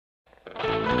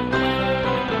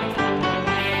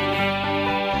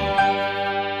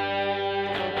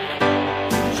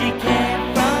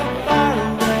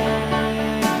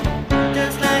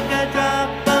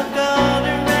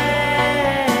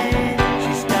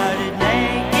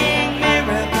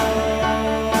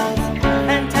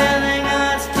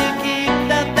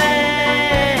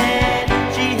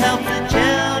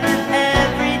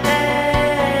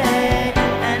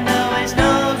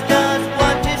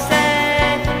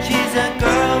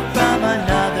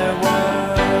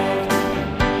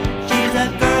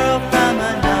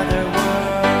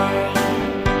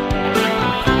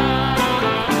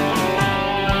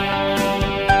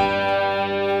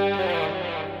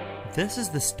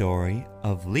the story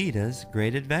of Lita's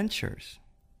great adventures.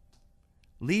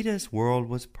 Lita's world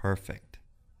was perfect.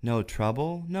 No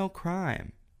trouble, no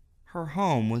crime. Her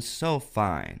home was so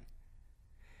fine.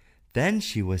 Then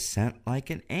she was sent like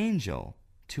an angel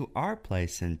to our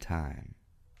place in time.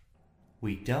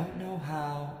 We don't know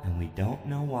how and we don't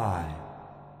know why,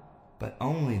 but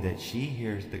only that she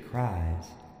hears the cries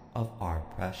of our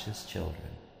precious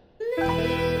children.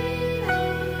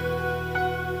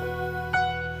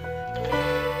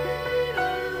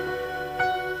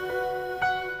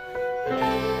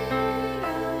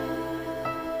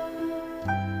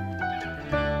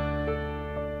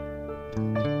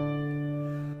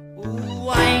 Ooh,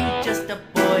 I ain't just a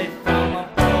boy from a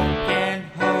broken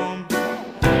home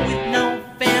with no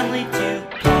family to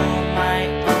call my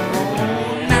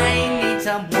own. I need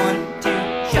someone to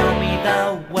show me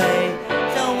the way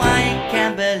so I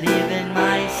can believe in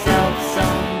myself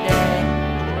someday.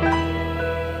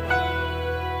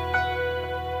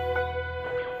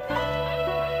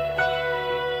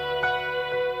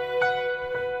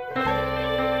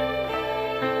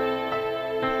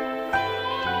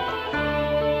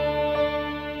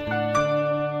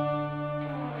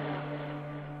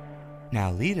 Now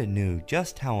Lita knew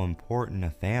just how important a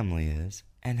family is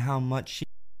and how much she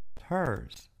loved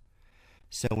hers.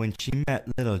 So when she met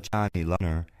little Johnny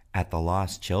Lerner at the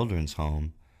Lost Children's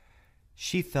Home,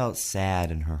 she felt sad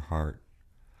in her heart,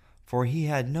 for he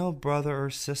had no brother or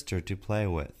sister to play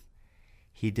with.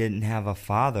 He didn't have a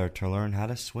father to learn how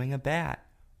to swing a bat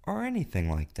or anything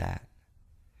like that.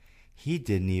 He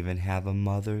didn't even have a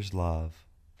mother's love.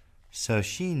 So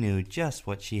she knew just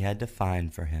what she had to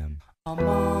find for him. A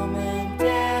mom and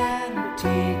dad will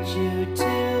teach you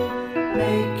to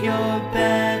make your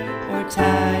bed or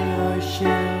tie your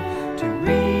shoe, to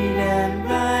read and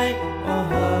write or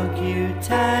hug you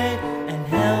tight and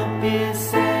help you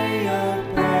say your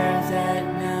prayers at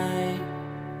night.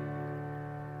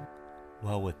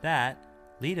 Well, with that,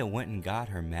 Lita went and got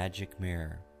her magic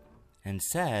mirror and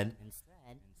said,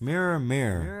 "Mirror,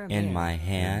 mirror in my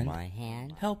hand,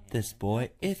 help this boy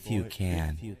if you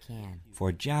can.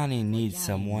 For Johnny needs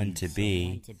someone to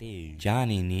be.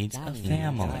 Johnny needs a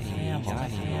family."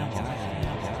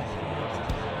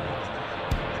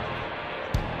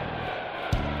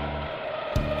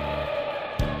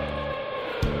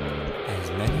 As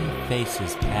many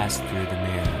faces passed through the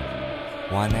mirror,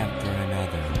 one after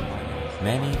another,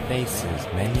 many faces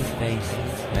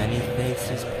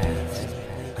passed,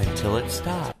 until it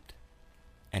stopped,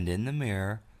 and in the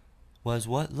mirror was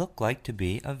what looked like to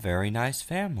be a very nice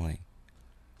family.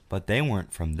 But they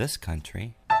weren't from this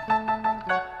country.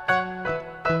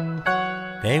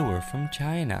 They were from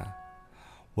China.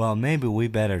 Well, maybe we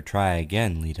better try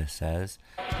again, Lita says.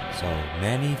 So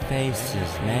many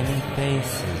faces appeared in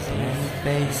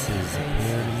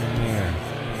the mirror,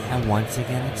 and once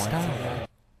again it stopped.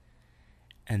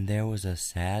 And there was a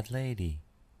sad lady.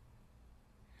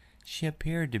 She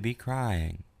appeared to be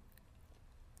crying,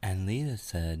 and Lita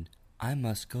said, "I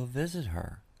must go visit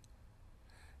her."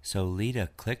 So Lita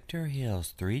clicked her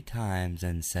heels 3 times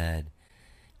and said,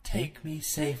 "Take me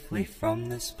safely from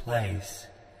this place.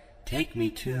 Take me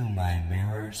to my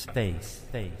mirror's face."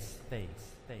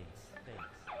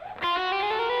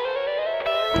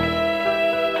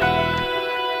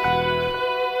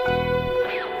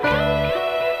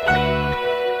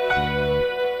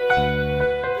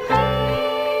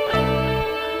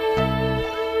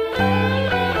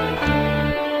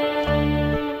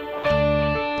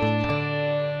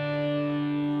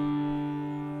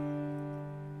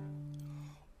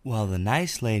 Well, the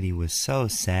nice lady was so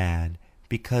sad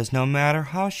because no matter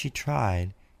how she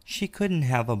tried, she couldn't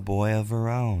have a boy of her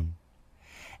own.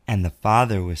 And the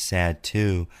father was sad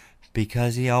too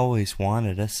because he always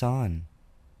wanted a son.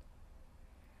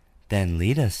 Then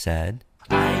Lita said,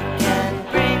 I can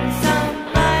bring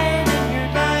some light in your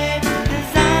life,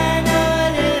 'cause I'm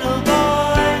a little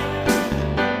boy.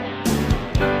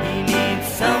 He needs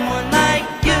someone like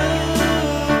you,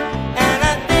 and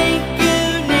I think you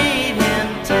need him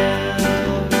too.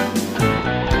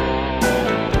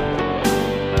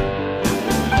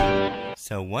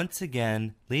 So once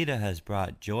again, Lita has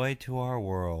brought joy to our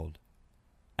world,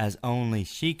 as only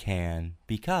she can,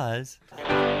 because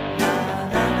Now